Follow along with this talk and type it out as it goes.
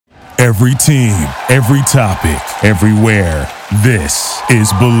Every team, every topic, everywhere. This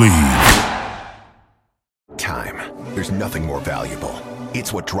is Believe. Time. There's nothing more valuable.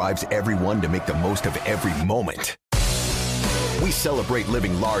 It's what drives everyone to make the most of every moment. We celebrate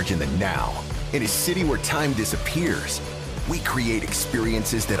living large in the now. In a city where time disappears, we create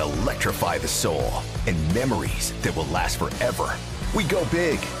experiences that electrify the soul and memories that will last forever. We go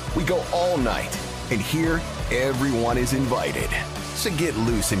big. We go all night. And here, everyone is invited. So get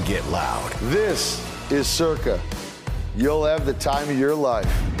loose and get loud. This is Circa. You'll have the time of your life.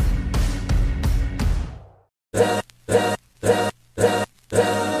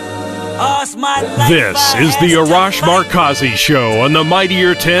 This is the Arash Markazi Show on the Mightier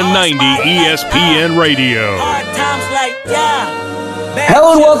 1090 ESPN Radio.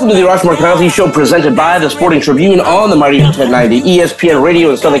 Hello and welcome to the Arash Markazi Show, presented by the Sporting Tribune on the Mightier 1090 ESPN Radio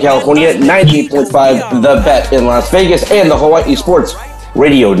in Southern California, 98.5 The Bet in Las Vegas, and the Hawaii Sports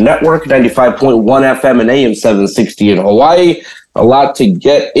Radio Network, 95.1 FM and AM 760 in Hawaii. A lot to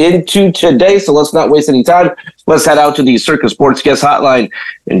get into today, so let's not waste any time. Let's head out to the Circa Sports Guest Hotline.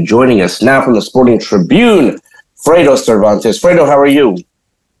 And joining us now from the Sporting Tribune, Fredo Cervantes. Fredo, how are you?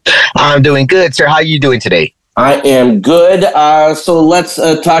 I'm doing good, sir. How are you doing today? I am good. So let's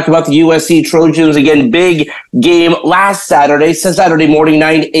talk about the USC Trojans. Again, big game last Saturday morning,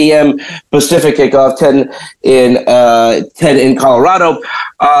 9 a.m. Pacific kickoff, 10 in Colorado.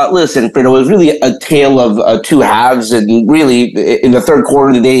 Listen, Fredo, it was really a tale of two halves, and really in the third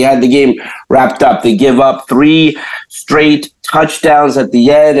quarter, they had the game wrapped up. They give up 3 straight touchdowns at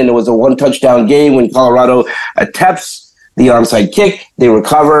the end, and it was a 1-touchdown game when Colorado attempts the onside kick. They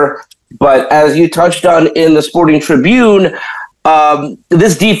recover. But as you touched on in the Sporting Tribune,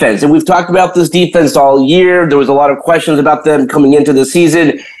 this defense, and we've talked about this defense all year. There was a lot of questions about them coming into the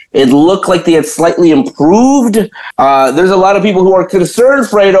season. It looked like they had slightly improved. There's a lot of people who are concerned,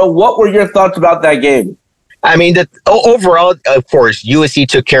 Fredo. What were your thoughts about that game? I mean, overall, of course, USC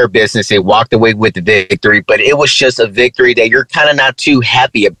took care of business. They walked away with the victory, but it was just a victory that you're kind of not too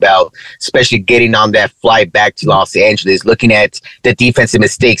happy about, especially getting on that flight back to Los Angeles. Looking at the defensive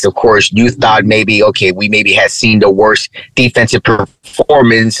mistakes, of course, you thought maybe, okay, we maybe had seen the worst defensive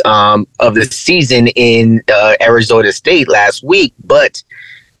performance of the season in Arizona State last week, but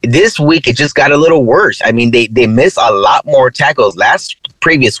this week it just got a little worse. I mean, they missed a lot more tackles.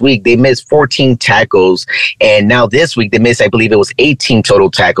 Previous week, they missed 14 tackles. And now this week, they missed, I believe it was 18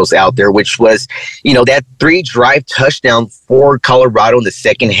 total tackles out there, which was, that 3-drive touchdown for Colorado in the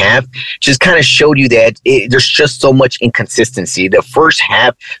second half just kind of showed you that there's just so much inconsistency. The first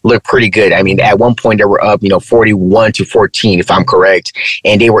half looked pretty good. I mean, at one point, they were up, 41-14, if I'm correct.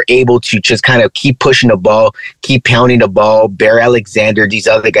 And they were able to just kind of keep pushing the ball, keep pounding the ball. Bear Alexander, these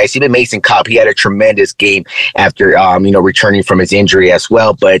other guys, even Mason Cobb, he had a tremendous game after, returning from his injury as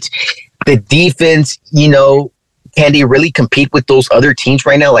well. But the defense, can they really compete with those other teams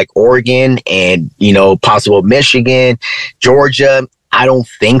right now, like Oregon and, possible Michigan, Georgia? I don't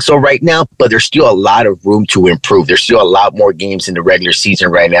think so right now, but there's still a lot of room to improve. There's still a lot more games in the regular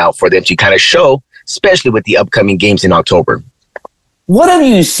season right now for them to kind of show, especially with the upcoming games in October. What have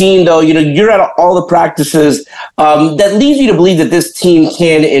you seen, though? You're at all the practices that leads you to believe that this team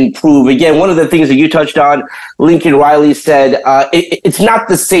can improve. Again, one of the things that you touched on, Lincoln Riley said, it's not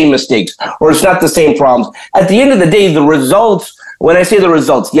the same mistakes or it's not the same problems. At the end of the day, the results, when I say the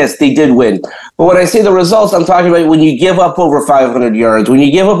results, yes, they did win. But when I say the results, I'm talking about when you give up over 500 yards, when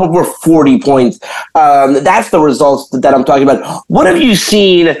you give up over 40 points, that's the results that I'm talking about. What have you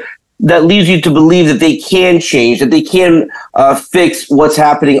seen that leads you to believe that they can change, that they can fix what's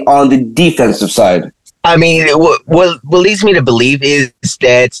happening on the defensive side? I mean, what leads me to believe is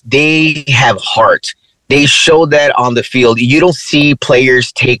that they have heart. They show that on the field. You don't see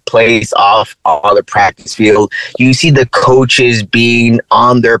players take plays off on the practice field. You see the coaches being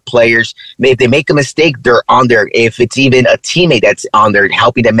on their players. If they make a mistake, they're on there. If it's even a teammate that's on there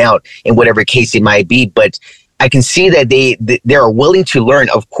helping them out in whatever case it might be. But I can see that they are willing to learn.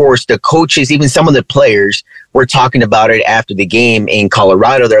 Of course, the coaches, even some of the players, were talking about it after the game in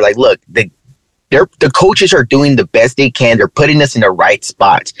Colorado. They're like, look, the coaches are doing the best they can. They're putting us in the right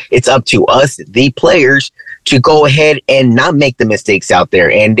spots. It's up to us, the players, to go ahead and not make the mistakes out there.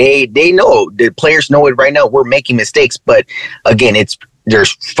 And they know, the players know it right now. We're making mistakes. But again,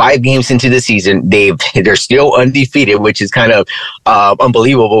 there's 5 games into the season. They're still undefeated, which is kind of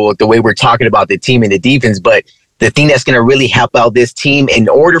unbelievable with the way we're talking about the team and the defense. But the thing that's going to really help out this team in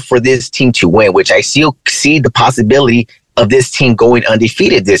order for this team to win, which I still see the possibility of this team going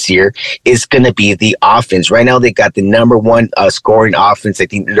undefeated this year is going to be the offense. Right now, they got the number one scoring offense. I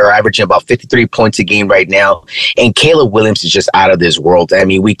think they're averaging about 53 points a game right now. And Caleb Williams is just out of this world. I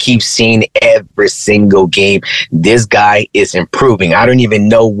mean, we keep seeing every single game, this guy is improving. I don't even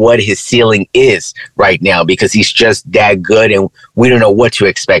know what his ceiling is right now because he's just that good, and we don't know what to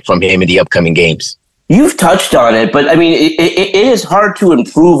expect from him in the upcoming games. You've touched on it, but I mean, it is hard to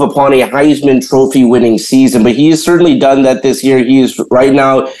improve upon a Heisman Trophy winning season, but he has certainly done that this year. He is right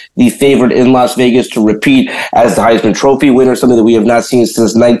now the favorite in Las Vegas to repeat as the Heisman Trophy winner, something that we have not seen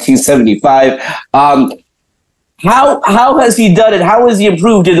since 1975. How has he done it? How has he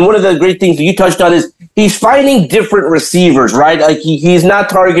improved? And one of the great things that you touched on is he's finding different receivers, right? Like he's not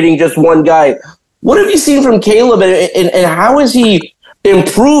targeting just one guy. What have you seen from Caleb, and how has he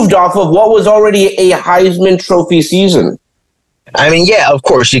improved off of what was already a Heisman Trophy season? I mean, yeah, of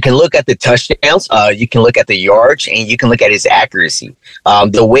course, you can look at the touchdowns, you can look at the yards, and you can look at his accuracy.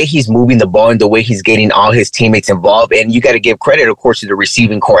 The way he's moving the ball and the way he's getting all his teammates involved. And you got to give credit, of course, to the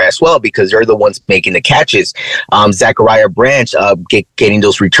receiving core as well, because they're the ones making the catches. Zachariah Branch getting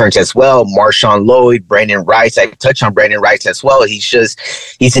those returns as well. Marshawn Lloyd, Brandon Rice. I touched on Brandon Rice as well. He's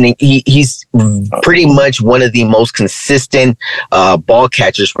pretty much one of the most consistent ball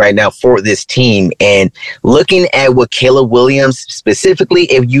catchers right now for this team. And looking at what Caleb Williams, specifically,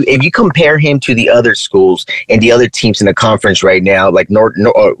 if you compare him to the other schools and the other teams in the conference right now, like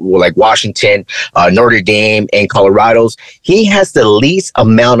like Washington, Notre Dame, and Colorado's, he has the least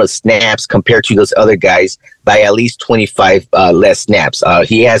amount of snaps compared to those other guys by at least 25 less snaps.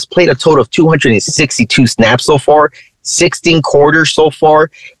 He has played a total of 262 snaps so far, 16 quarters so far.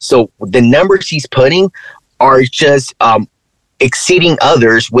 So the numbers he's putting are just exceeding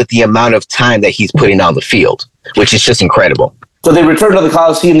others with the amount of time that he's putting on the field, which is just incredible. So they return to the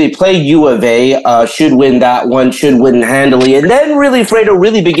Coliseum. They play U of A, should win that one, should win handily. And then really, Fredo,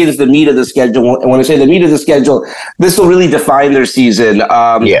 really begins the meat of the schedule. And when I say the meat of the schedule, this will really define their season.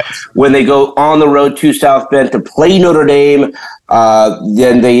 When they go on the road to South Bend to play Notre Dame,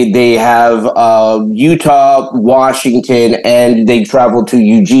 then they have Utah, Washington, and they travel to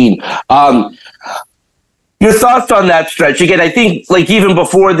Eugene. Your thoughts on that stretch? Again, I think like even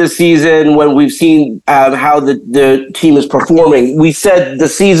before this season, when we've seen how the team is performing, we said the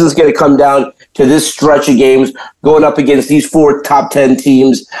season's going to come down to this stretch of games going up against these 4 top 10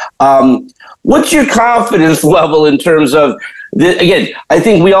 teams. What's your confidence level in terms of, again, I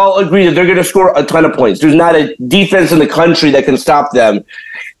think we all agree that they're going to score a ton of points. There's not a defense in the country that can stop them.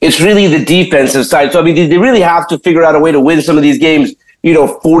 It's really the defensive side. So, I mean, they really have to figure out a way to win some of these games,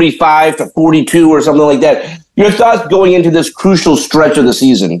 45-42 or something like that. Your thoughts going into this crucial stretch of the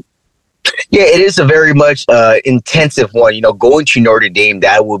season? Yeah, it is a very much intensive one. Going to Notre Dame,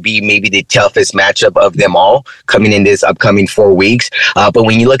 that will be maybe the toughest matchup of them all coming in this upcoming 4 weeks. But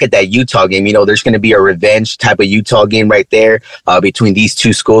when you look at that Utah game, there's going to be a revenge type of Utah game right there between these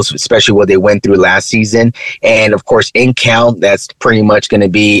two schools, especially what they went through last season. And of course, in count, that's pretty much going to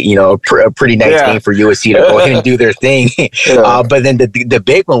be, a pretty nice game for USC to go ahead and do their thing. But then the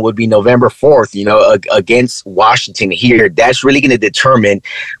big one would be November 4th, against Washington here. That's really going to determine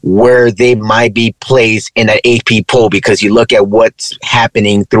where they might be placed in an AP poll, because you look at what's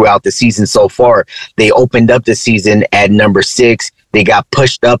happening throughout the season so far. They opened up the season at number 6. They got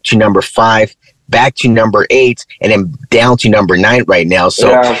pushed up to number 5, back to number 8, and then down to number 9 right now.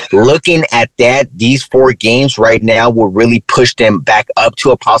 So looking at that, these 4 games right now will really push them back up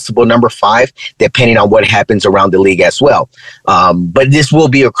to a possible number 5, depending on what happens around the league as well. But this will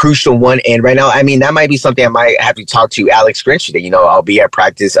be a crucial one. And right now, I mean, that might be something I might have to talk to Alex Grinch today. I'll be at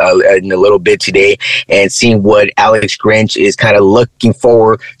practice in a little bit today and seeing what Alex Grinch is kind of looking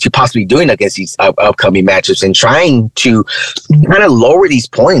forward to possibly doing against these upcoming matchups and trying to kind of lower these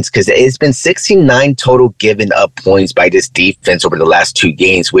points, because it's been 69 total given up points by this defense over the last 2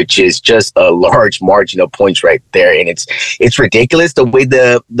 games, which is just a large margin of points right there. And it's ridiculous the way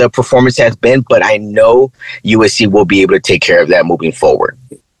the performance has been, but I know USC will be able to take care of that moving forward.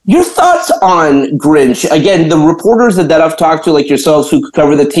 Your thoughts on Grinch? Again, the reporters that I've talked to, like yourselves, who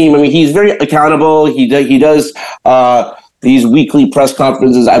cover the team, I mean, he's very accountable. He does these weekly press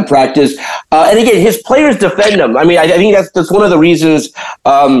conferences at practice. And again, his players defend him. I mean, I think that's one of the reasons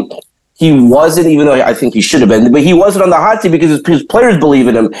he wasn't, even though I think he should have been, but he wasn't on the hot seat because his players believe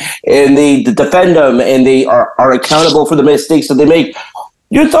in him and they defend him and they are accountable for the mistakes that they make.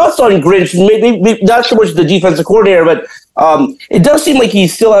 Your thoughts on Grinch? Maybe not so much the defensive coordinator, but it does seem like he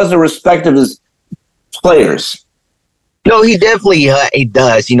still has the respect of his players. No, he definitely he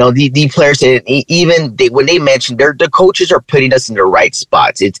does. You know, the players that when they mention the coaches are putting us in the right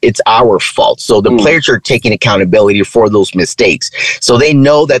spots. It's our fault. So the players are taking accountability for those mistakes. So they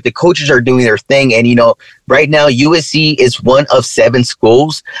know that the coaches are doing their thing. And, you know, right now, USC is one of 7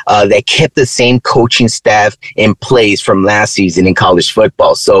 schools that kept the same coaching staff in place from last season in college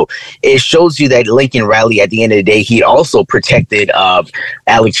football. So it shows you that Lincoln Riley, at the end of the day, he also protected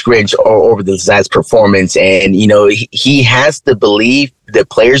Alex Grinch over the last performance. And, you know, he has to believe. The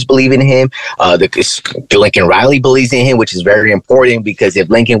players believe in him. The Lincoln Riley believes in him, which is very important, because if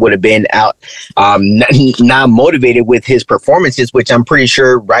Lincoln would have been out not motivated with his performances, which I'm pretty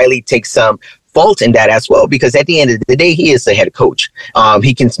sure Riley takes some fault in that as well, because at the end of the day, he is the head coach.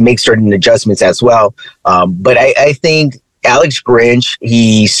 He can make certain adjustments as well. But I think Alex Grinch,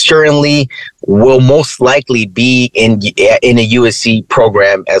 he certainly will most likely be in a USC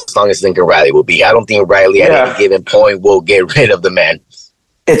program as long as Lincoln Riley will be. I don't think Riley at any given point will get rid of the man.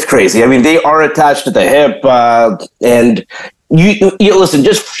 It's crazy. I mean, they are attached to the hip, and you listen,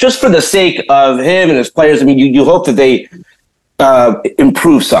 just for the sake of him and his players. I mean, you hope that they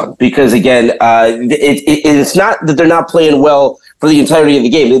improve some, because again, it's not that they're not playing well for the entirety of the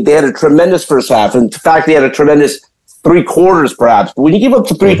game. They had a tremendous first half. In fact, they had a tremendous 3 quarters, perhaps. But when you give up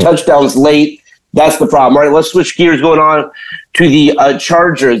the 3 touchdowns late, that's the problem. All right, let's switch gears going on to the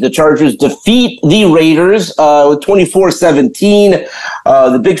Chargers. The Chargers defeat the Raiders with 24-17.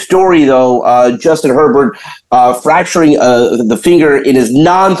 The big story, though, Justin Herbert fracturing the finger in his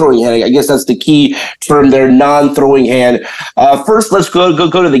non-throwing hand. I guess that's the key term there, non-throwing hand. First, let's go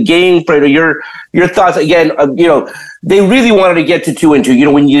to the game. Fredo, your thoughts again. You know, they really wanted to get to 2-2. You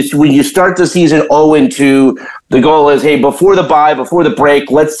know, when you start the season 0-2, the goal is, hey, before the bye, before the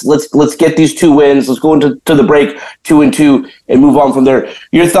break, let's get these 2 wins. Let's go into the break 2-2 and move on from there.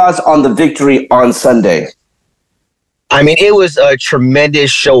 Your thoughts on the victory on Sunday? I mean, it was a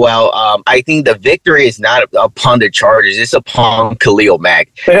tremendous show out. I think the victory is not upon the Chargers. It's upon Khalil Mack.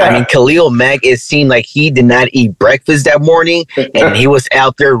 Yeah. I mean, Khalil Mack, it seemed like he did not eat breakfast that morning, and he was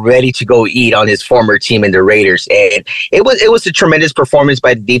out there ready to go eat on his former team in the Raiders. And it was a tremendous performance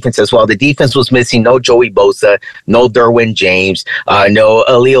by the defense as well. The defense was missing no Joey Bosa, no Derwin James, no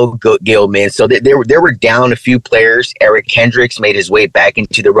Aaliyah Gilman. So they were down a few players. Eric Kendricks made his way back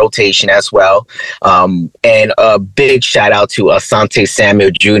into the rotation as well. And a big shout out to Asante Samuel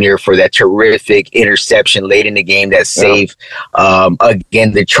Jr. for that terrific interception late in the game that saved,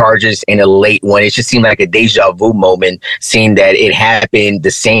 again, the Chargers in a late one. It just seemed like a deja vu moment, seeing that it happened the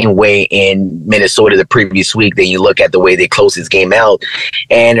same way in Minnesota the previous week. Then you look at the way they closed this game out.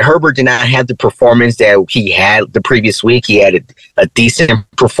 And Herbert did not have the performance that he had the previous week. He had a decent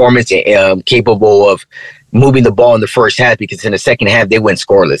performance, capable of moving the ball in the first half, because in the second half they went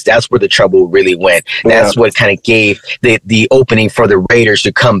scoreless. That's where the trouble really went. That's what kind of gave the opening for the Raiders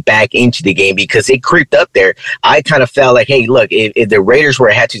to come back into the game, because they creeped up there. I kind of felt like, hey, look, if the Raiders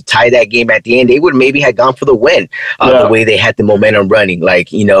had to tie that game at the end, they would maybe have gone for the win, the way they had the momentum running.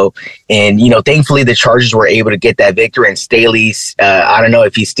 Like, you know, and, you know, thankfully the Chargers were able to get that victory, and Staley's, I don't know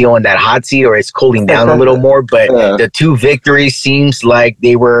if he's still in that hot seat or it's cooling down a little more, but the 2 victories seems like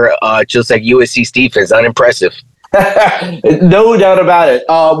they were just like USC's defense, unimpressive. No doubt about it.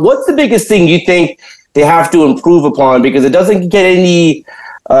 What's the biggest thing you think they have to improve upon? Because it doesn't get any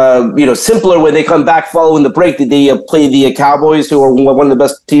simpler when they come back following the break. They play the Cowboys, who are one of the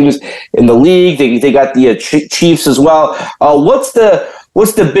best teams in the league. They got the Chiefs as well. What's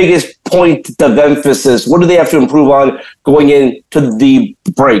the biggest point of emphasis? What do they have to improve on going into the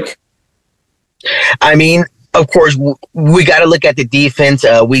break? I mean, of course, we got to look at the defense.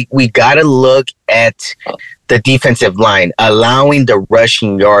 We got to look at the defensive line, allowing the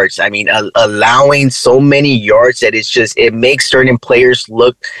rushing yards. I mean, allowing so many yards that it makes certain players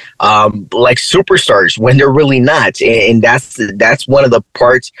look like superstars when they're really not. And that's one of the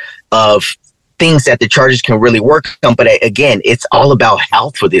parts of things that the Chargers can really work on. But again, it's all about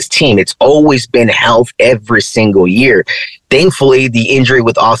health for this team. It's always been health every single year. Thankfully, the injury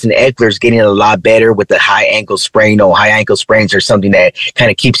with Austin Eckler is getting a lot better with the high ankle sprain. High ankle sprains are something that kind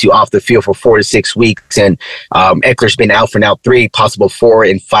of keeps you off the field for 4 to 6 weeks. And Eckler's been out for now 3, possible 4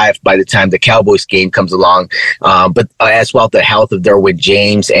 and 5 by the time the Cowboys game comes along. But as well, the health of Derwin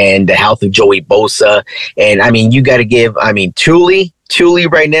James and the health of Joey Bosa. And I mean, you got to give, Thule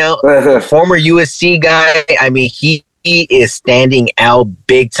right now, former USC guy. I mean, he is standing out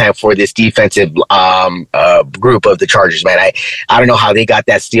big time for this defensive group of the Chargers, man. I don't know how they got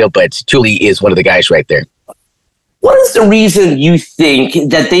that steal, but Thule is one of the guys right there. What is the reason you think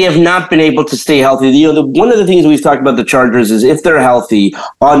that they have not been able to stay healthy? You know, one of the things we've talked about the Chargers is if they're healthy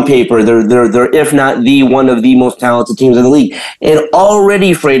on paper, they're if not the one of the most talented teams in the league. And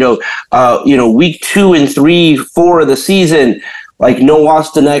already, Fredo, week 2 and 3, 4 of the season, like no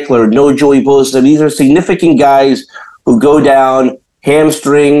Austin Eckler, no Joey Bosa. These are significant guys who go down,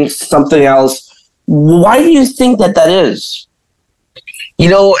 hamstring, something else. Why do you think that is? You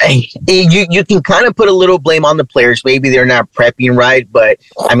know, you can kind of put a little blame on the players. Maybe they're not prepping right. But,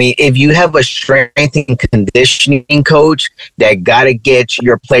 I mean, if you have a strength and conditioning coach that got to get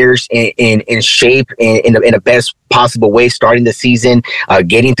your players in shape in the best possible way, starting the season,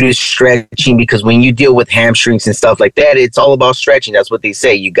 getting through stretching, because when you deal with hamstrings and stuff like that, it's all about stretching. That's what they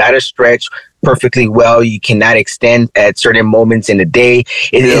say. You got to stretch perfectly well. You cannot extend at certain moments in the day.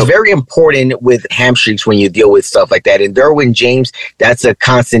 It is very important with hamstrings when you deal with stuff like that. And Derwin James, that's a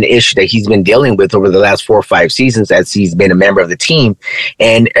constant issue that he's been dealing with over the last 4 or 5 seasons as he's been a member of the team.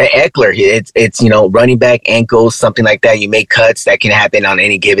 And Eckler, it's running back ankles, something like that. You make cuts that can happen on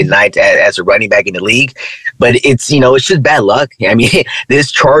any given night as a running back in the league. But it's just bad luck. I mean,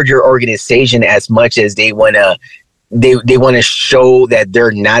 this Charger organization, as much as they want to they want to show that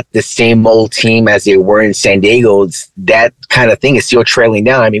they're not the same old team as they were in San Diego. That kind of thing is still trailing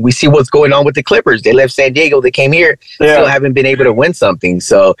down. I mean, we see what's going on with the Clippers. They left San Diego, they came here, still haven't been able to win something.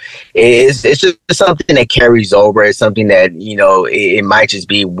 So it's just something that carries over. It's something that, it might just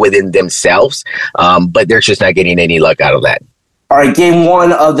be within themselves, but they're just not getting any luck out of that. All right, game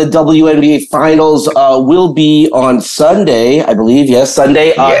 1 of the WNBA Finals will be on Sunday, I believe. Yes,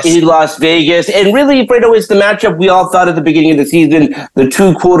 Sunday in Las Vegas. And really, Fredo, it's the matchup we all thought at the beginning of the season, the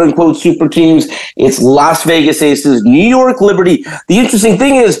two quote-unquote super teams. It's Las Vegas Aces, New York Liberty. The interesting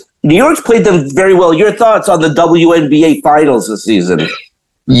thing is New York's played them very well. Your thoughts on the WNBA Finals this season?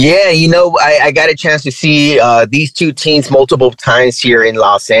 Yeah, I got a chance to see these two teams multiple times here in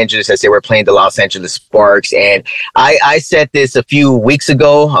Los Angeles as they were playing the Los Angeles Sparks. And I said this a few weeks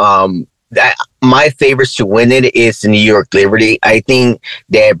ago. My favorites to win it is the New York Liberty. I think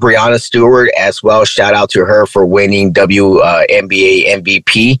that Breanna Stewart as well, shout out to her for winning WNBA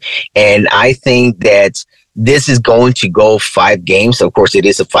MVP. And I think that this is going to go 5 games. Of course, it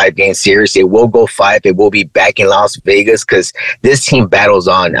is a 5-game series. It will go 5. It will be back in Las Vegas because this team battles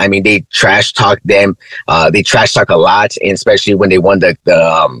on. I mean, they trash talk them. They trash talk a lot, and especially when they won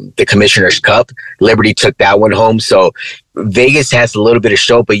the Commissioner's Cup. Liberty took that one home. So Vegas has a little bit of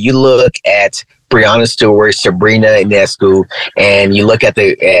show, but you look at Breanna Stewart, Sabrina Ionescu, and you look at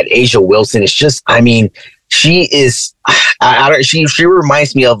Asia Wilson. It's just, I mean, she is. She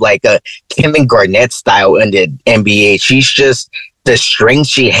reminds me of like a Kevin Garnett style in the NBA. She's just the strength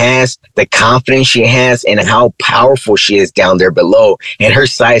she has, the confidence she has, and how powerful she is down there below. And her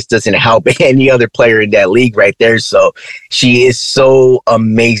size doesn't help any other player in that league right there. So she is so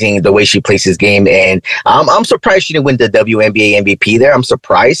amazing the way she plays this game. And I'm surprised she didn't win the WNBA MVP there. I'm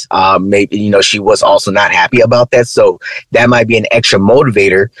surprised. Maybe, she was also not happy about that. So that might be an extra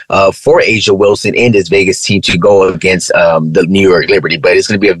motivator for Asia Wilson in this Vegas team to go against the New York Liberty. But it's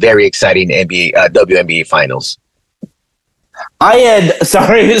going to be a very exciting WNBA Finals. Sorry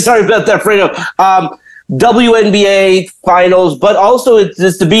about that, Fredo. WNBA Finals, but also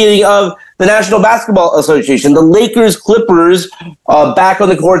it's the beginning of the National Basketball Association. The Lakers Clippers back on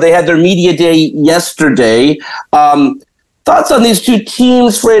the court. They had their media day yesterday. Thoughts on these two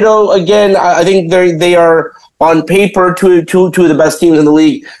teams, Fredo? Again, I think they are on paper two of the best teams in the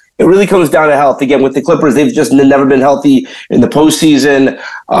league. It really comes down to health. Again, with the Clippers, they've just never been healthy in the postseason.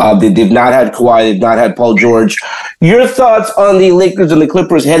 They've not had Kawhi. They've not had Paul George. Your thoughts on the Lakers and the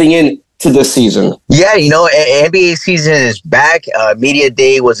Clippers heading in to this season? Yeah, NBA season is back. Media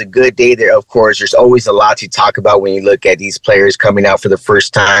day was a good day there. Of course, there's always a lot to talk about when you look at these players coming out for the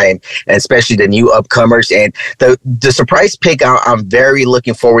first time, and especially the new upcomers. And the surprise pick I'm very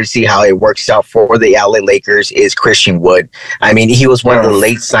looking forward to see how it works out for the LA Lakers is Christian Wood. I mean, he was one of the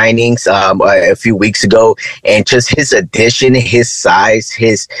late signings a few weeks ago, and just his addition, his size,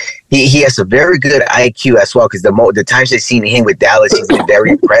 he has a very good IQ as well, because the times I've seen him with Dallas, he's been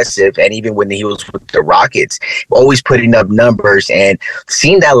very impressive. And even when he was with the Rockets, always putting up numbers. And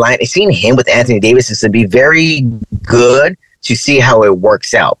seeing him with Anthony Davis is to be very good to see how it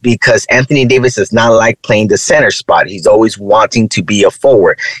works out, because Anthony Davis does not like playing the center spot. He's always wanting to be a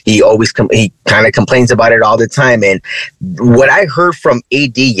forward. He kind of complains about it all the time. And what I heard from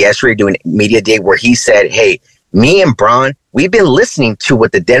AD yesterday during media day, where he said, hey, me and Bron, we've been listening to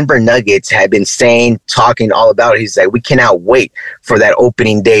what the Denver Nuggets have been saying, talking all about it. He's like, we cannot wait for that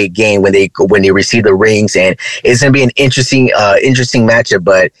opening day game when they receive the rings, and it's going to be an interesting matchup.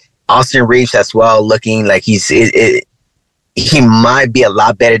 But Austin Reeves as well, looking like he might be a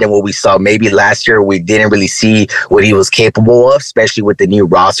lot better than what we saw. Maybe last year we didn't really see what he was capable of, especially with the new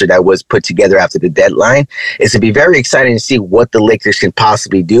roster that was put together after the deadline. It's going to be very exciting to see what the Lakers can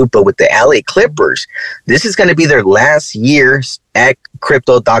possibly do. But with the LA Clippers, this is going to be their last year at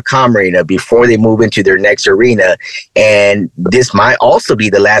Crypto.com arena before they move into their next arena. And this might also be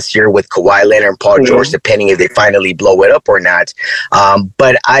the last year with Kawhi Leonard and Paul George, depending if they finally blow it up or not.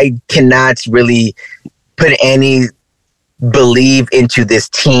 But I cannot really put any believe into this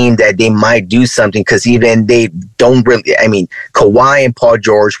team that they might do something, because even they don't really, I mean, Kawhi and Paul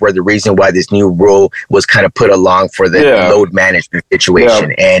George were the reason why this new rule was kind of put along for the load management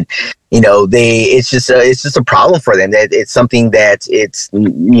situation. And it's just a problem for them. That it's something that it's,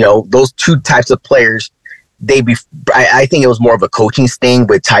 those two types of players, I think it was more of a coaching thing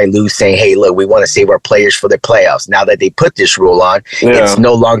with Ty Lue saying, hey, look, we want to save our players for the playoffs. Now that they put this rule on, it's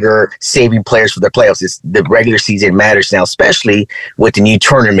no longer saving players for the playoffs. It's the regular season matters now, especially with the new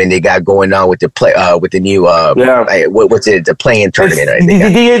tournament they got going on with the the play-in tournament.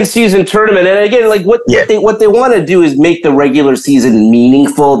 The in-season tournament. And again, like what they want to do is make the regular season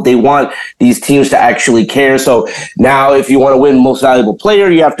meaningful. They want these teams to actually care. So now if you want to win most valuable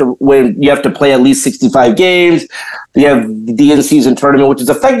player, you have to play at least 65 games. You have the in-season tournament, which is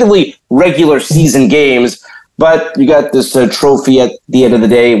effectively regular season games, but you got this trophy at the end of the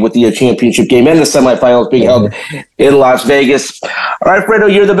day with the championship game and the semifinals being held in Las Vegas. All right, Fredo,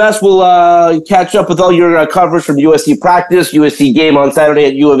 you're the best. We'll catch up with all your coverage from USC practice, USC game on Saturday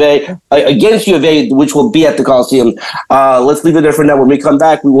at U of A against U of A, which will be at the Coliseum. Let's leave it there for now. When we come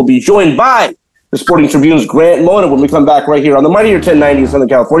back, we will be joined by the Sporting Tribune's Grant Mona when we come back right here on the Mightier 1090 in Southern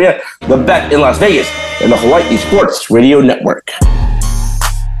California, the Bet in Las Vegas, and the Hawaii Sports Radio Network.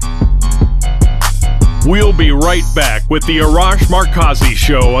 We'll be right back with the Arash Markazi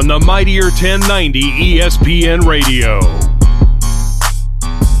Show on the Mightier 1090 ESPN Radio.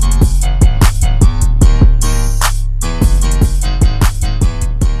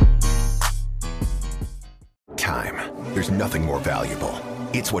 Time. There's nothing more valuable.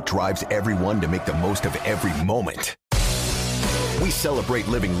 It's what drives everyone to make the most of every moment. We celebrate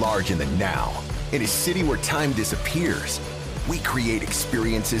living large in the now. In a city where time disappears, we create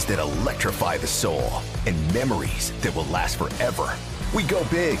experiences that electrify the soul and memories that will last forever. We go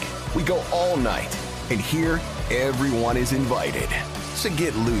big, we go all night, and here, everyone is invited. So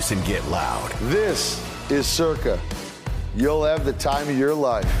get loose and get loud. This is Circa. You'll have the time of your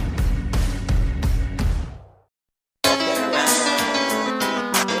life.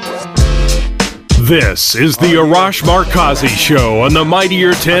 This is the Arash Markazi Show on the Mightier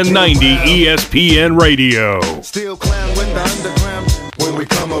 1090 ESPN Radio. Still clown with the underground when we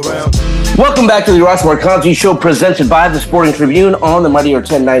come around. Welcome back to the Arash Markazi Show, presented by the Sporting Tribune on the Mightier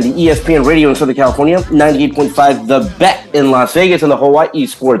 1090 ESPN Radio in Southern California, 98.5 The Bet in Las Vegas, and the Hawaii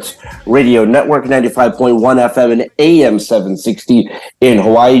Sports Radio Network, 95.1 FM and AM 760 in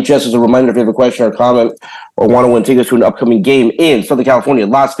Hawaii. Just as a reminder, if you have a question or comment or want to win tickets to an upcoming game in Southern California,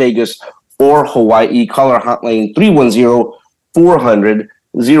 Las Vegas, or Hawaii, call our hotline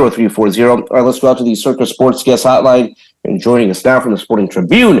 310-400-0340. All right, let's go out to the Circa Sports Guest Hotline. And joining us now from the Sporting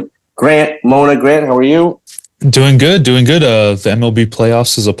Tribune, Grant Mona. Grant, how are you? Doing good. The MLB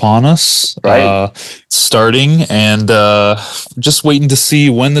playoffs is upon us, right? Starting, and just waiting to see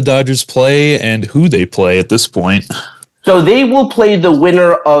when the Dodgers play and who they play at this point. So they will play the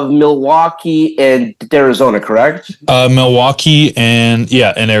winner of Milwaukee and Arizona, correct? Milwaukee and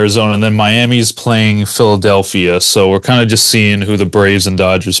Arizona, and then Miami's playing Philadelphia. So we're kind of just seeing who the Braves and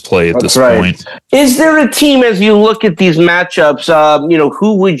Dodgers play at this point. Is there a team, as you look at these matchups,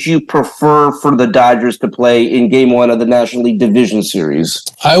 who would you prefer for the Dodgers to play in Game 1 of the National League Division Series?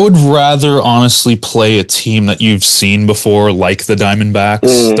 I would rather honestly play a team that you've seen before, like the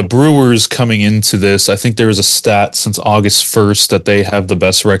Diamondbacks. The Brewers coming into this, I think there was a stat since August 1st that they have the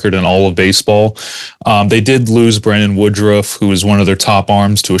best record in all of baseball. They did lose Brandon Woodruff, who was one of their top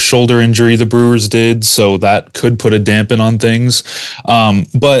arms, to a shoulder injury, the Brewers did, so that could put a dampen on things.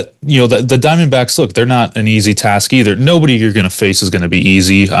 But, the Diamondbacks, look, they're not an easy task either. Nobody you're going to face is going to be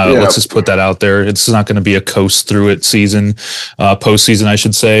easy. Let's just put that out there. It's not going to be a coast through it postseason, I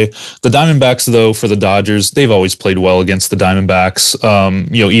should say. The Diamondbacks, though, for the Dodgers, they've always played well against the Diamondbacks.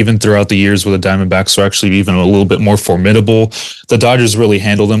 Even throughout the years where the Diamondbacks are actually even a little bit more formidable, the Dodgers really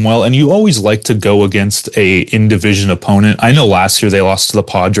handle them well. And you always like to go against a in-division opponent. I know last year they lost to the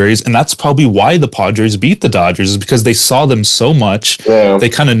Padres, and that's probably why the Padres beat the Dodgers, is because they saw them so much. They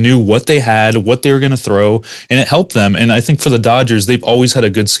kind of knew what they had, what they were going to throw, and it helped them. And I think for the Dodgers, they've always had a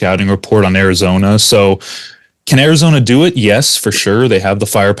good scouting report on Arizona. So Can Arizona do it? Yes, for sure. They have the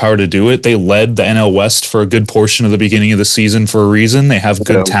firepower to do it. They led the NL West for a good portion of the beginning of the season for a reason. They have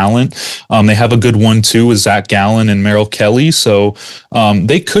good talent. They have a good 1-2 with Zach Gallen and Merrill Kelly. So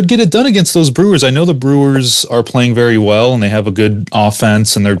they could get it done against those Brewers. I know the Brewers are playing very well and they have a good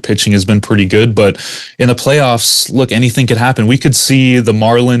offense and their pitching has been pretty good. But in the playoffs, look, anything could happen. We could see the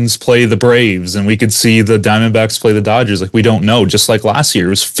Marlins play the Braves and we could see the Diamondbacks play the Dodgers. Like, we don't know. Just like last year. It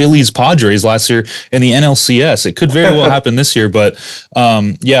was Phillies Padres last year in the NLCS. It could very well happen this year, but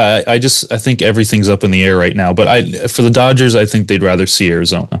I think everything's up in the air right now. But for the Dodgers, I think they'd rather see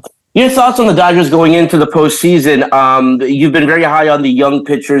Arizona. Your thoughts on the Dodgers going into the postseason? You've been very high on the young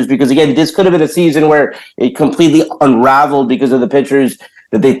pitchers because, again, this could have been a season where it completely unraveled because of the pitchers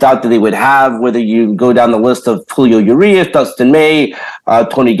that they thought that they would have, whether you go down the list of Julio Urias, Dustin May,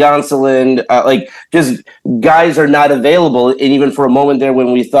 Tony Gonsolin, just guys are not available. And even for a moment there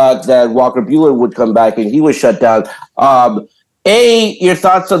when we thought that Walker Buehler would come back and he was shut down. A, your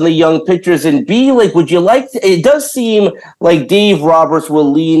thoughts on the young pitchers, and B, would you like to, it does seem like Dave Roberts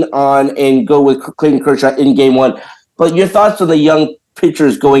will lean on and go with Clayton Kershaw in game one, but your thoughts on the young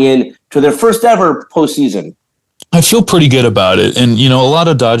pitchers going in to their first ever postseason? I feel pretty good about it. And, a lot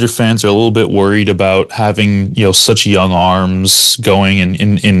of Dodger fans are a little bit worried about having, such young arms going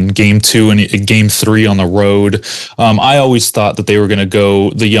in game 2 and game 3 on the road. I always thought that they were going to go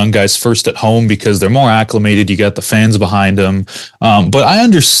the young guys first at home because they're more acclimated. You got the fans behind them. But I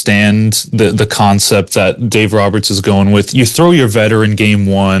understand the concept that Dave Roberts is going with. You throw your veteran game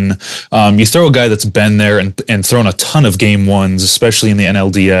 1. You throw a guy that's been there and thrown a ton of game 1s, especially in the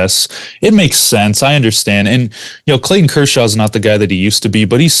NLDS. It makes sense. I understand. And, Clayton Kershaw is not the guy that he used to be,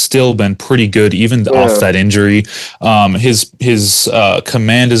 but he's still been pretty good, even off that injury. His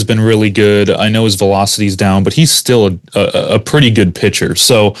command has been really good. I know his velocity's down, but he's still a pretty good pitcher.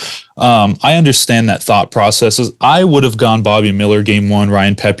 So I understand that thought processes. I would have gone Bobby Miller game 1,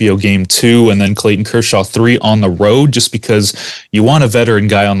 Ryan Pepio game 2, and then Clayton Kershaw 3 on the road, just because you want a veteran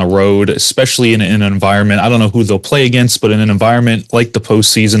guy on the road, especially in an environment. I don't know who they'll play against, but in an environment like the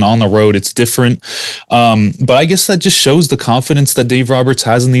postseason on the road, it's different. But I guess that just shows the confidence that Dave Roberts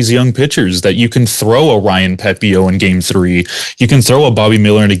has in these young pitchers, that you can throw a Ryan Pepio in game 3. You can throw a Bobby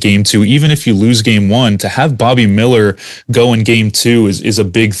Miller in a game 2, even if you lose game 1. To have Bobby Miller go in game 2 is a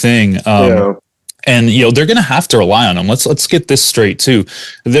big thing. And they're going to have to rely on him. Let's get this straight too.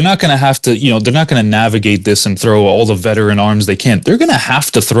 They're not going to have to, they're not going to navigate this and throw all the veteran arms they can. They're going to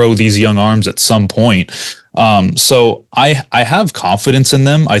have to throw these young arms at some point. So I have confidence in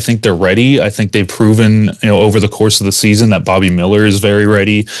them. I think they're ready. I think they've proven, over the course of the season that Bobby Miller is very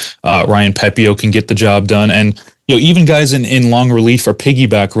ready. Ryan Pepio can get the job done. And even guys in long relief or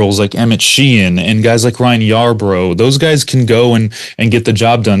piggyback roles like Emmett Sheehan and guys like Ryan Yarbrough, those guys can go and get the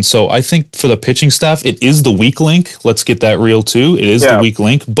job done. So I think for the pitching staff, it is the weak link. Let's get that real too. It is the weak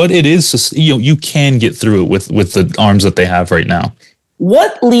link, but it is, you can get through it with the arms that they have right now.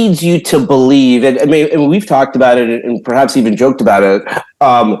 What leads you to believe, and we've talked about it and perhaps even joked about it,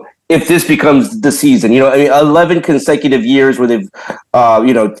 if this becomes the season, 11 consecutive years where they've,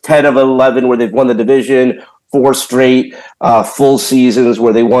 10 of 11 where they've won the division, 4 straight full seasons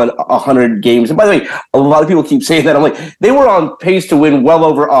where they won 100 games. And by the way, a lot of people keep saying that. I'm like, they were on pace to win well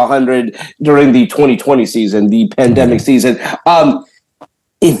over 100 during the 2020 season, the pandemic season.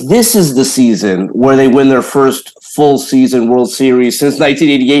 If this is the season where they win their first full season World Series since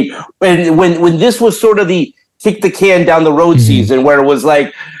 1988, and when this was sort of the kick the can down the road season, where it was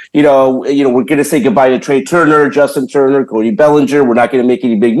like, we're going to say goodbye to Trey Turner, Justin Turner, Cody Bellinger. We're not going to make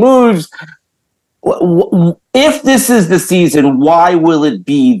any big moves. If this is the season, why will it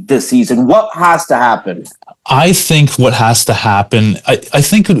be this season? What has to happen? I think what has to happen, I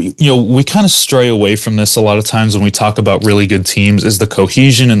think, we kind of stray away from this a lot of times when we talk about really good teams, is the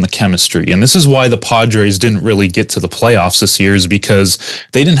cohesion and the chemistry. And this is why the Padres didn't really get to the playoffs this year, is because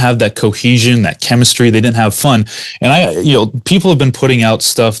they didn't have that cohesion, that chemistry. They didn't have fun. And people have been putting out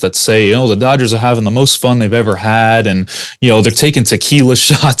stuff that say, the Dodgers are having the most fun they've ever had. And, they're taking tequila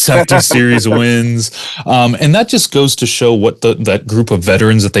shots after series wins. And that just goes to show what that group of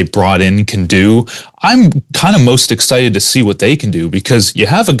veterans that they brought in can do. I'm kind of most excited to see what they can do, because you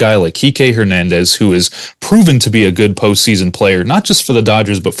have a guy like Kike Hernandez who is proven to be a good postseason player, not just for the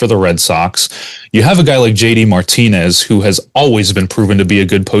Dodgers, but for the Red Sox. You have a guy like JD Martinez who has always been proven to be a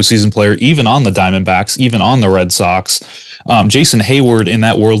good postseason player, even on the Diamondbacks, even on the Red Sox. Jason Hayward in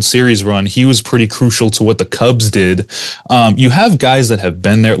that World Series run, he was pretty crucial to what the Cubs did. You have guys that have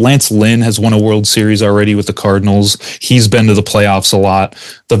been there. Lance Lynn has won a World Series already with the Cardinals. He's been to the playoffs a lot.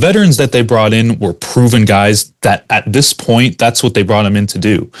 The veterans that they brought in were proven guys that at this point, that's what they brought him in to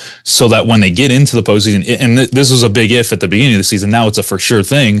do. So that when they get into the postseason, and this was a big if at the beginning of the season, now it's a for sure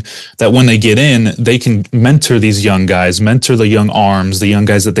thing, that when they get in, they can mentor these young guys, mentor the young arms, the young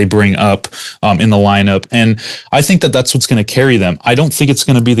guys that they bring up in the lineup. And I think that that's what's going to carry them. I don't think it's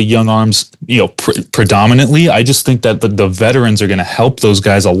going to be the young arms, predominantly. I just think that the veterans are going to help those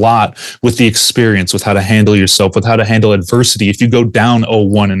guys a lot with the experience, with how to handle yourself, with how to handle adversity if you go down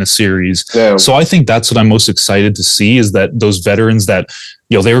 0-1 in a series. Yeah. So I think that's what I'm most excited to see, is that those veterans that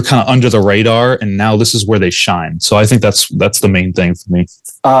they were kind of under the radar, and now this is where they shine. So I think that's the main thing for me.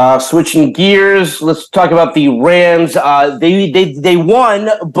 Switching gears, let's talk about the Rams. They won,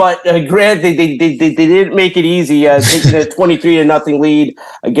 but Grant, they didn't make it easy. Taking a 23-0 lead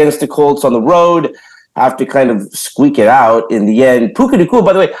against the Colts on the road, have to kind of squeak it out in the end. Puka Nacua,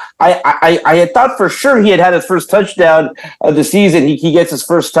 by the way, I had thought for sure he had his first touchdown of the season. He gets his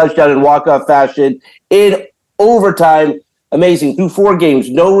first touchdown in walk-off fashion in overtime. Amazing. Through 4 games,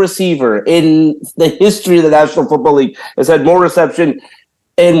 no receiver in the history of the National Football League has had more reception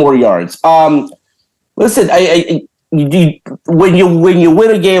and more yards. Listen, when you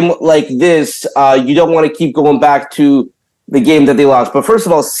win a game like this, you don't want to keep going back to the game that they lost. But first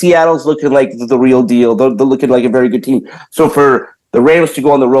of all, Seattle's looking like the real deal. They're looking like a very good team. So for the Rams to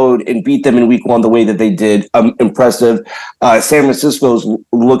go on the road and beat them in week 1 the way that they did, impressive. San Francisco's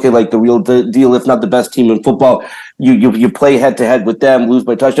looking like the real deal, if not the best team in football. You play head-to-head with them, lose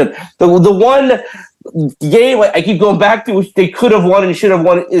by touchdown. The one game I keep going back to, which they could have won and should have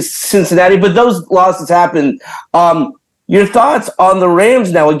won, is Cincinnati, but those losses happened. Your thoughts on the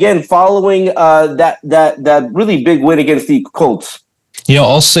Rams now, again, following that really big win against the Colts?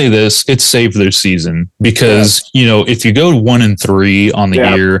 I'll say this: it saved their season because if you go 1-3 on the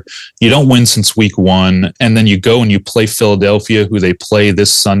year, you don't win since week 1, and then you go and you play Philadelphia, who they play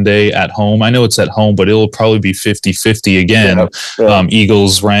this Sunday at home. I know it's at home, but it'll probably be 50-50 again.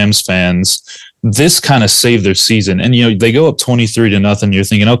 Eagles, Rams fans. This kind of saved their season. And, they go up 23-0. You're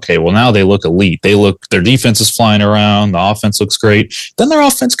thinking, okay, well, now they look elite. Their defense is flying around. The offense looks great. Then their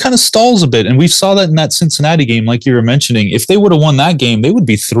offense kind of stalls a bit. And we saw that in that Cincinnati game, like you were mentioning. If they would have won that game, they would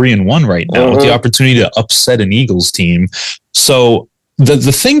be 3-1 right now with the opportunity to upset an Eagles team. So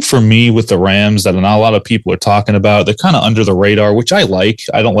the thing for me with the Rams that not a lot of people are talking about, they're kind of under the radar, which I like.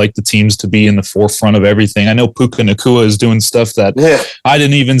 I don't like the teams to be in the forefront of everything. I know Puka Nacua is doing stuff that I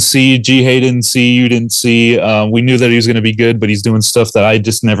didn't even see, G-Hay didn't see, you didn't see. We knew that he was going to be good, but he's doing stuff that I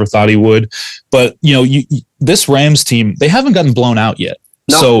just never thought he would. But, this Rams team, they haven't gotten blown out yet.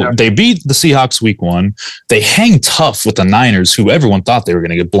 They beat the Seahawks week 1. They hang tough with the Niners, who everyone thought they were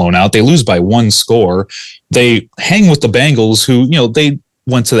going to get blown out. They lose by 1 score. They hang with the Bengals, who, they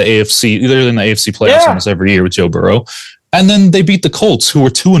went to the AFC. They're in the AFC playoffs almost every year with Joe Burrow. And then they beat the Colts, who were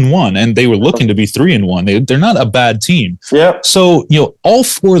 2-1, and they were looking to be 3-1. They're not a bad team. Yeah. So, all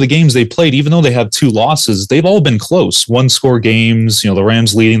 4 of the games they played, even though they have 2 losses, they've all been close. 1-score games, the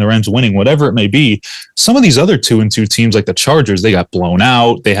Rams leading, the Rams winning, whatever it may be. Some of these other 2-2 teams, like the Chargers, they got blown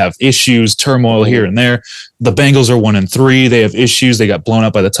out. They have issues, turmoil here and there. The Bengals are 1-3. They have issues. They got blown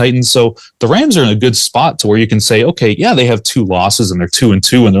out by the Titans. So the Rams are in a good spot to where you can say, okay, yeah, they have 2 losses and they're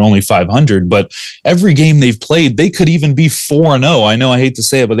 2-2 and they're only 500. But every game they've played, they could even be 4-0. I know I hate to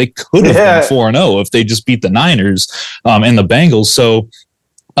say it, but they could have been 4-0 if they just beat the Niners and the Bengals. So,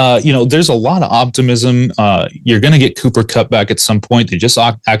 there's a lot of optimism. You're going to get Cooper Kupp back at some point. They just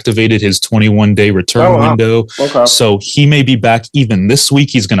activated his 21-day return window. Okay. So he may be back even this week.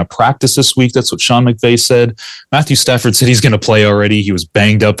 He's going to practice this week. That's what Sean McVay said. Matthew Stafford said he's going to play already. He was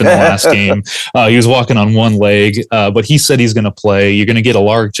banged up in the last game. He was walking on one leg, but he said he's going to play. You're going to get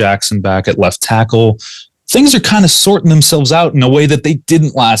Alaric Jackson back at left tackle. Things are kind of sorting themselves out in a way that they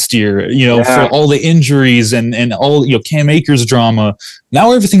didn't last year, for all the injuries and all, Cam Akers drama.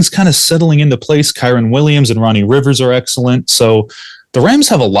 Now everything's kind of settling into place. Kyron Williams and Ronnie Rivers are excellent. So the Rams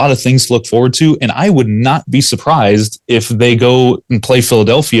have a lot of things to look forward to, and I would not be surprised if they go and play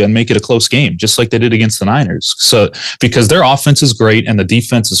Philadelphia and make it a close game, just like they did against the Niners. So, because their offense is great and the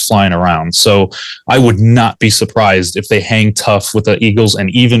defense is flying around. So I would not be surprised if they hang tough with the Eagles and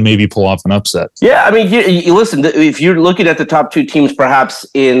even maybe pull off an upset. Yeah, I mean, you listen, if you're looking at the top 2 teams perhaps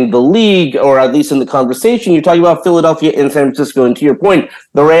in the league, or at least in the conversation, you're talking about Philadelphia and San Francisco. And to your point,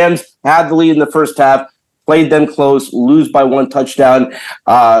 the Rams had the lead in the first half, played them close, lose by 1 touchdown.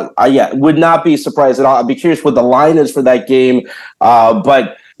 Would not be surprised at all. I'd be curious what the line is for that game,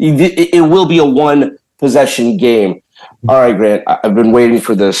 but it will be a 1-possession game. All right, Grant, I've been waiting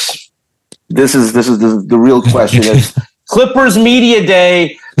for this. This is the real question. Clippers Media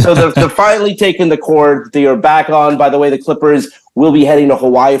Day. So they're finally taking the court. They are back on. By the way, the Clippers will be heading to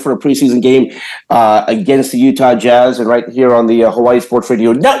Hawaii for a preseason game against the Utah Jazz. And right here on the Hawaii Sports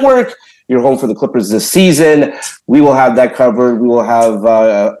Radio Network, you're home for the Clippers this season. We will have that covered. We will have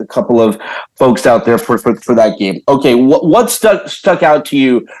a couple of folks out there for that game. Okay, what stuck out to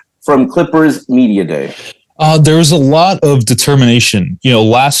you from Clippers Media Day? There was a lot of determination.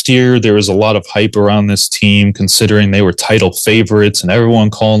 Last year there was a lot of hype around this team, considering they were title favorites and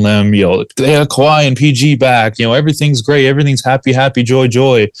everyone calling them, they had Kawhi and PG back. Everything's great. Everything's happy,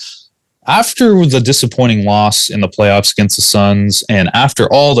 joy. After the disappointing loss in the playoffs against the Suns, and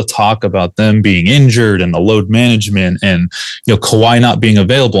after all the talk about them being injured and the load management and Kawhi not being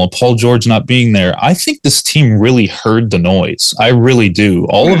available and Paul George not being there, I think this team really heard the noise. I really do.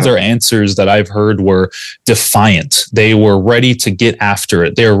 All of their answers that I've heard were defiant. They were ready to get after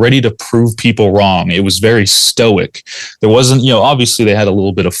it. They were ready to prove people wrong. It was very stoic. There wasn't, obviously they had a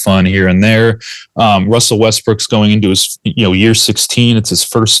little bit of fun here and there. Russell Westbrook's going into his year 16. It's his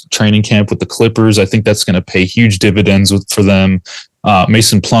first training camp with the Clippers. I think that's going to pay huge dividends for them.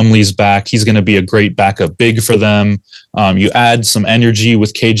 Mason Plumlee's back. He's going to be a great backup big for them. You add some energy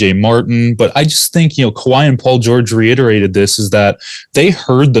with KJ Martin, but I just think, Kawhi and Paul George reiterated this, is that they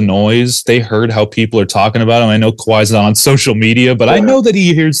heard the noise. They heard how people are talking about him. I know Kawhi's not on social media, but I know that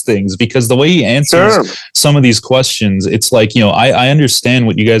he hears things because the way he answers some of these questions, it's like, I understand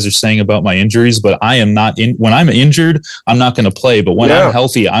what you guys are saying about my injuries, but I am not when I'm injured, I'm not going to play. But when I'm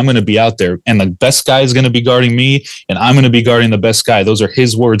healthy, I'm going to be out there, and the best guy is going to be guarding me, and I'm going to be guarding the best guy. Those are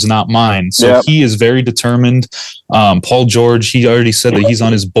his words, not mine. So he is very determined. Paul George, he already said that he's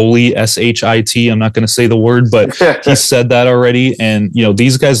on his bully, S-H-I-T. I'm not going to say the word, but he said that already. And,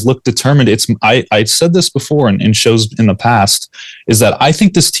 these guys look determined. I said this before in shows in the past, is that I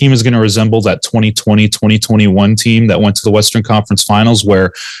think this team is going to resemble that 2020, 2021 team that went to the Western Conference Finals,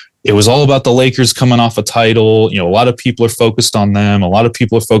 where it was all about the Lakers coming off a title. A lot of people are focused on them. A lot of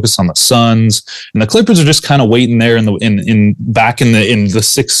people are focused on the Suns, and the Clippers are just kind of waiting there in the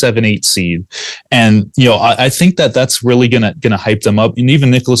 6, 7, 8 seed. And I think that's really gonna hype them up. And even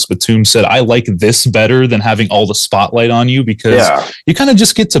Nicholas Batum said, "I like this better than having all the spotlight on you, because you kind of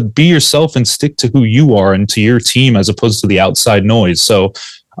just get to be yourself and stick to who you are and to your team as opposed to the outside noise." So.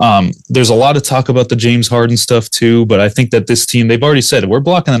 There's a lot of talk about the James Harden stuff too, but I think that this team, they've already said, we're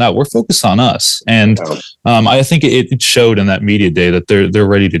blocking it out. We're focused on us. And I think it showed in that media day that they're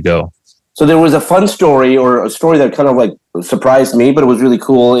ready to go. So there was a fun story, or a story that kind of like surprised me, but it was really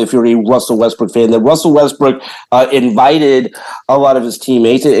cool if you're a Russell Westbrook fan, that Russell Westbrook invited a lot of his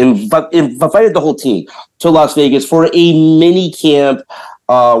teammates, invited the whole team to Las Vegas for a mini camp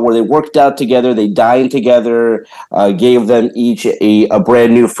where they worked out together, they dined together, gave them each a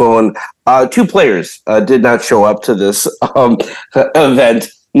brand new phone. 2 players did not show up to this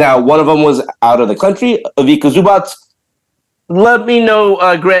event. Now, one of them was out of the country, Ivica Zubac. Let me know,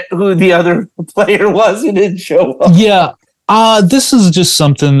 Grant, who the other player was who didn't show up. Yeah. This is just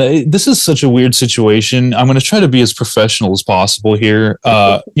something this is such a weird situation. I'm going to try to be as professional as possible here.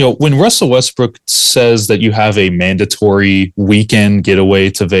 When Russell Westbrook says that you have a mandatory weekend getaway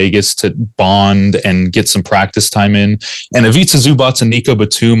to Vegas to bond and get some practice time in, and Ivica Zubac and Nico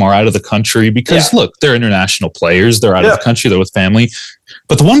Batum are out of the country because, look, they're international players. They're out of the country. They're with family.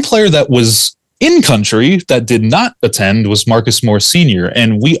 But the one player that was in country that did not attend was Marcus Morris Sr.,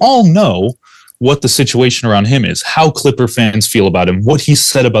 and we all know what the situation around him is, how Clipper fans feel about him, what he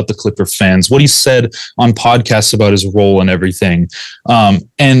said about the Clipper fans, what he said on podcasts about his role and everything. And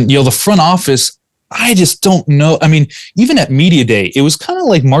the front office, I just don't know. I mean, even at media day, it was kind of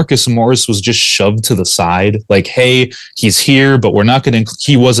like Marcus Morris was just shoved to the side. Like, hey, he's here, but we're not going to,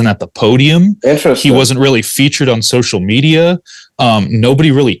 he wasn't at the podium. He wasn't really featured on social media.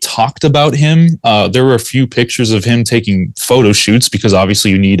 Nobody really talked about him. There were a few pictures of him taking photo shoots because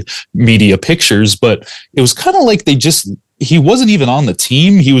obviously you need media pictures, but it was kind of like he wasn't even on the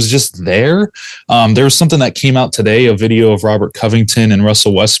team. He was just there. There was something that came out today, a video of Robert Covington and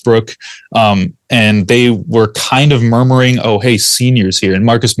Russell Westbrook. And they were kind of murmuring, oh, hey, Senior's here. And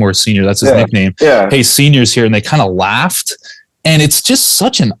Marcus Morris Sr., that's his nickname. Yeah. Hey, Senior's here. And they kind of laughed. And it's just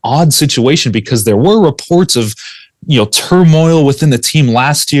such an odd situation because there were reports of, turmoil within the team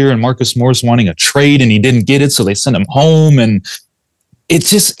last year and Marcus Morris wanting a trade and he didn't get it. So they sent him home. And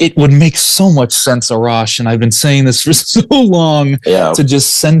it would make so much sense, Arash, and I've been saying this for so long, to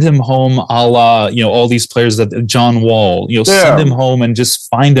just send him home a la, all these players that John Wall, send him home and just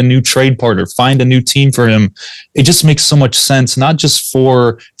find a new trade partner, find a new team for him. It just makes so much sense, not just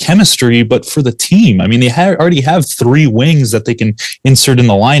for chemistry, but for the team. I mean, they already have 3 wings that they can insert in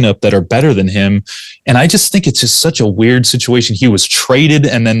the lineup that are better than him. And I just think it's just such a weird situation. He was traded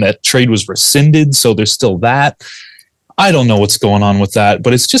and then that trade was rescinded. So there's still that. I don't know what's going on with that,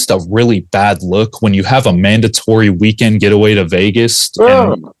 but it's just a really bad look when you have a mandatory weekend getaway to Vegas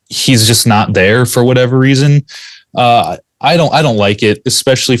and he's just not there for whatever reason. I don't like it,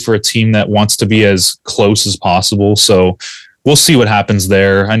 especially for a team that wants to be as close as possible. So we'll see what happens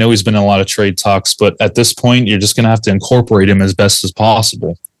there. I know he's been in a lot of trade talks, but at this point, you're just going to have to incorporate him as best as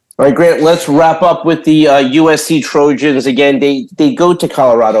possible. All right, Grant, let's wrap up with the USC Trojans. Again, they go to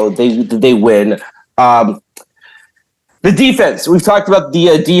Colorado. They win. The defense, we've talked about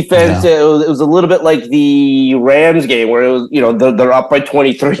the defense. Yeah. It was a little bit like the Rams game where it was, they're up by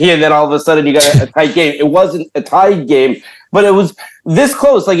 23 and then all of a sudden you got a tight game. It wasn't a tied game, but it was this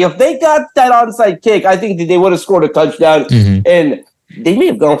close. Like if they got that onside kick, I think they would have scored a touchdown and they may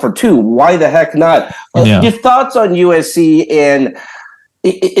have gone for 2. Why the heck not? Your thoughts on USC, and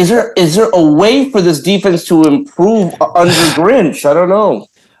is there a way for this defense to improve under Grinch? I don't know.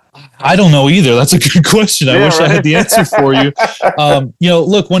 I don't know either. That's a good question. I wish I had the answer for you.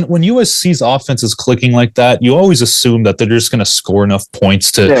 Look, when USC's offense is clicking like that, you always assume that they're just going to score enough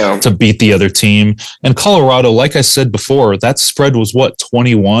points to beat the other team. And Colorado, like I said before, that spread was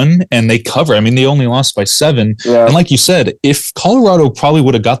 21, and they cover. I mean, they only lost by 7. Yeah. And like you said, if Colorado probably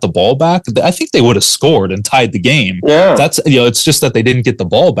would have got the ball back, I think they would have scored and tied the game. Yeah. That's it's just that they didn't get the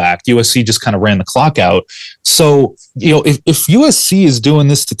ball back. USC just kind of ran the clock out. So, if USC is doing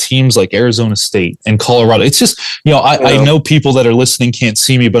this to teams like Arizona State and Colorado, it's just, I know people that are listening can't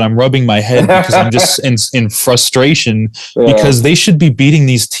see me, but I'm rubbing my head because I'm just in frustration because they should be beating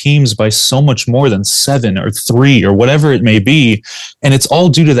these teams by so much more than 7 or 3 or whatever it may be. And it's all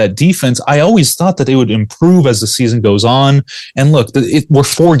due to that defense. I always thought that they would improve as the season goes on. And look, we're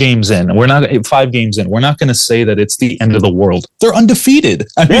 4 games in. We're not 5 games in. We're not going to say that it's the end of the world. They're undefeated.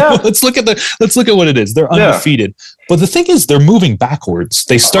 I mean, let's look at what it is. They're undefeated. But the thing is, they're moving backwards.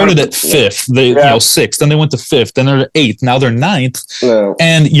 They started at 5th, 6th, then they went to 5th, then they're 8th, now they're 9th.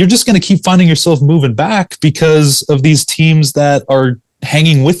 And you're just going to keep finding yourself moving back because of these teams that are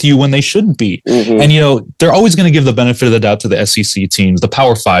hanging with you when they shouldn't be. And, they're always going to give the benefit of the doubt to the SEC teams, the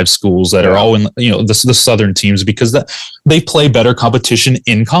Power 5 schools that are all in, the Southern teams, because they play better competition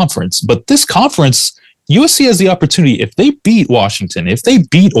in conference. But this conference, USC has the opportunity, if they beat Washington, if they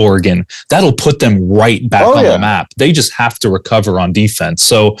beat Oregon, that'll put them right back on the map. They just have to recover on defense.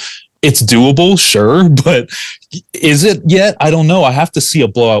 So it's doable, sure, but is it yet? I don't know. I have to see a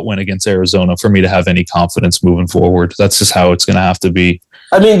blowout win against Arizona for me to have any confidence moving forward. That's just how it's going to have to be.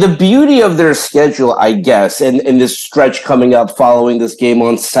 I mean, the beauty of their schedule, I guess, and this stretch coming up following this game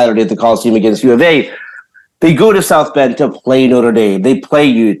on Saturday at the Coliseum against U of A, they go to South Bend to play Notre Dame. They play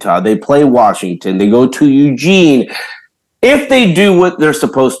Utah. They play Washington. They go to Eugene. If they do what they're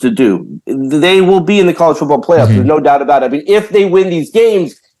supposed to do, they will be in the college football playoff. There's no doubt about it. I mean, if they win these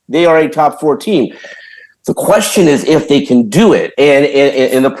games, they are a top 4 team. The question is if they can do it.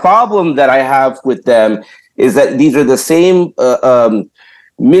 And the problem that I have with them is that these are the same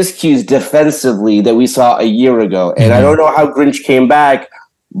miscues defensively that we saw a year ago. And I don't know how Grinch came back,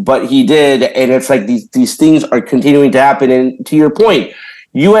 but he did, and it's like these things are continuing to happen. And to your point,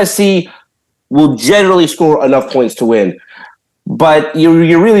 USC will generally score enough points to win, but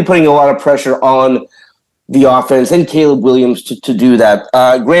you're really putting a lot of pressure on the offense and Caleb Williams to do that.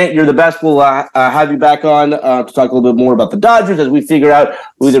 Grant, you're the best. We'll have you back on to talk a little bit more about the Dodgers as we figure out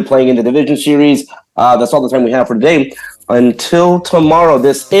who they're playing in the division series. That's all the time we have for today. Until tomorrow,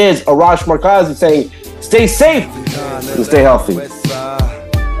 this is Arash Markazi saying, stay safe and stay healthy.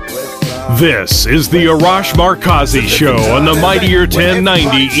 This is the Arash Markazi Show on the Mightier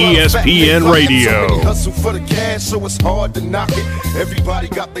 1090 ESPN Radio. Hustle for the cash, so it's hard to knock it. Everybody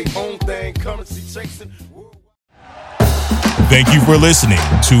got their own thing, currency chasing. Thank you for listening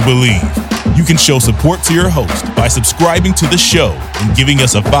to Believe. You can show support to your host by subscribing to the show and giving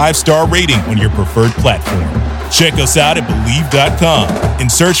us a 5-star rating on your preferred platform. Check us out at Believe.com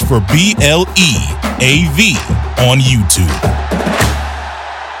and search for BLEAV on YouTube.